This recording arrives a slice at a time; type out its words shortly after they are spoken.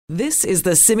This is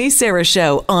the Simi Sara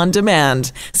Show on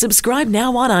demand. Subscribe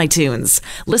now on iTunes.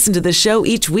 Listen to the show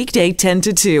each weekday 10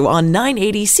 to 2 on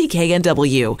 980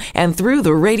 CKNW and through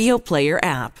the Radio Player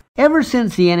app. Ever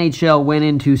since the NHL went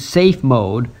into safe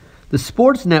mode, the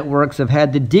sports networks have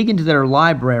had to dig into their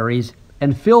libraries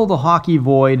and fill the hockey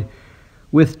void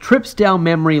with trips down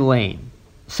memory lane.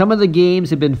 Some of the games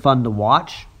have been fun to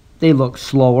watch. They look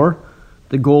slower.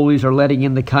 The goalies are letting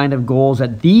in the kind of goals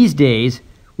that these days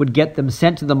would get them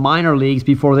sent to the minor leagues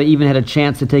before they even had a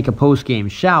chance to take a post-game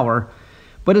shower.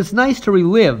 But it's nice to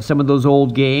relive some of those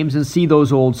old games and see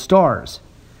those old stars.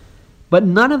 But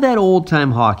none of that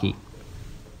old-time hockey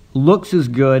looks as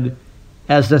good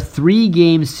as the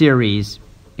 3-game series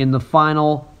in the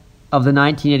final of the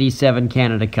 1987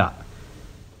 Canada Cup.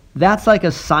 That's like a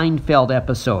Seinfeld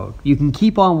episode. You can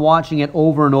keep on watching it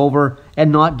over and over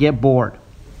and not get bored.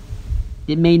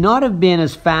 It may not have been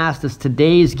as fast as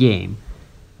today's game,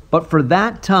 but for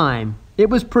that time, it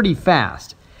was pretty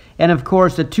fast. And of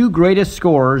course, the two greatest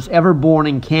scorers ever born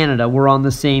in Canada were on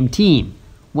the same team,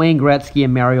 Wayne Gretzky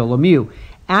and Mario Lemieux.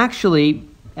 Actually,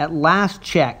 at last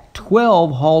check,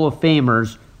 12 Hall of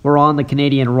Famers were on the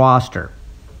Canadian roster.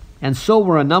 And so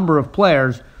were a number of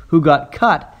players who got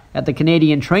cut at the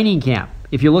Canadian training camp.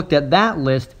 If you looked at that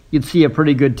list, you'd see a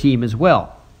pretty good team as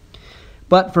well.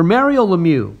 But for Mario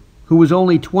Lemieux, who was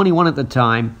only 21 at the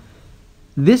time,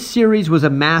 this series was a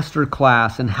master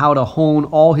class in how to hone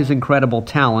all his incredible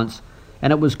talents,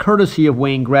 and it was courtesy of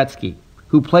Wayne Gretzky,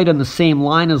 who played on the same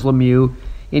line as Lemieux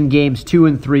in games 2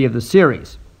 and 3 of the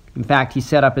series. In fact, he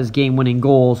set up his game-winning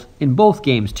goals in both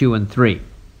games 2 and 3.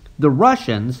 The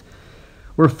Russians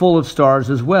were full of stars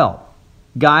as well,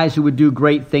 guys who would do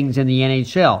great things in the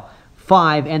NHL.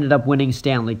 5 ended up winning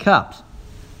Stanley Cups.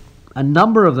 A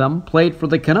number of them played for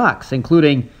the Canucks,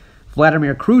 including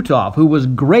Vladimir Krutov, who was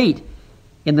great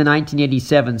in the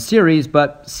 1987 series,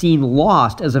 but seen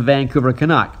lost as a Vancouver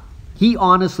Canuck. He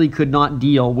honestly could not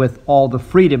deal with all the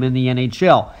freedom in the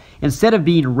NHL. Instead of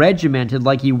being regimented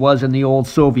like he was in the old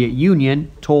Soviet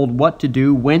Union, told what to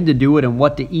do, when to do it, and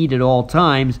what to eat at all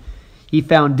times, he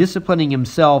found disciplining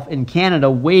himself in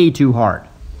Canada way too hard.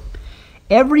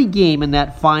 Every game in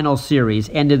that final series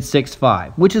ended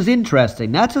 6-5, which is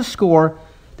interesting. That's a score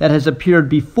that has appeared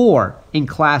before in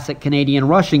classic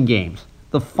Canadian-Russian games.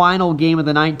 The final game of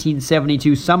the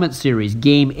 1972 Summit Series,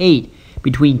 Game 8,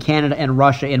 between Canada and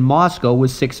Russia in Moscow,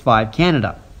 was 6-5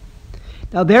 Canada.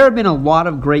 Now, there have been a lot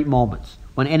of great moments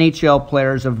when NHL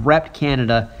players have repped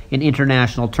Canada in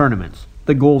international tournaments.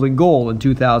 The Golden Goal in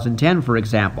 2010, for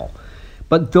example.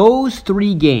 But those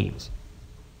 3 games,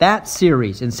 that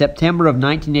series in September of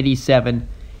 1987,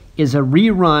 is a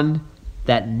rerun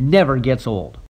that never gets old.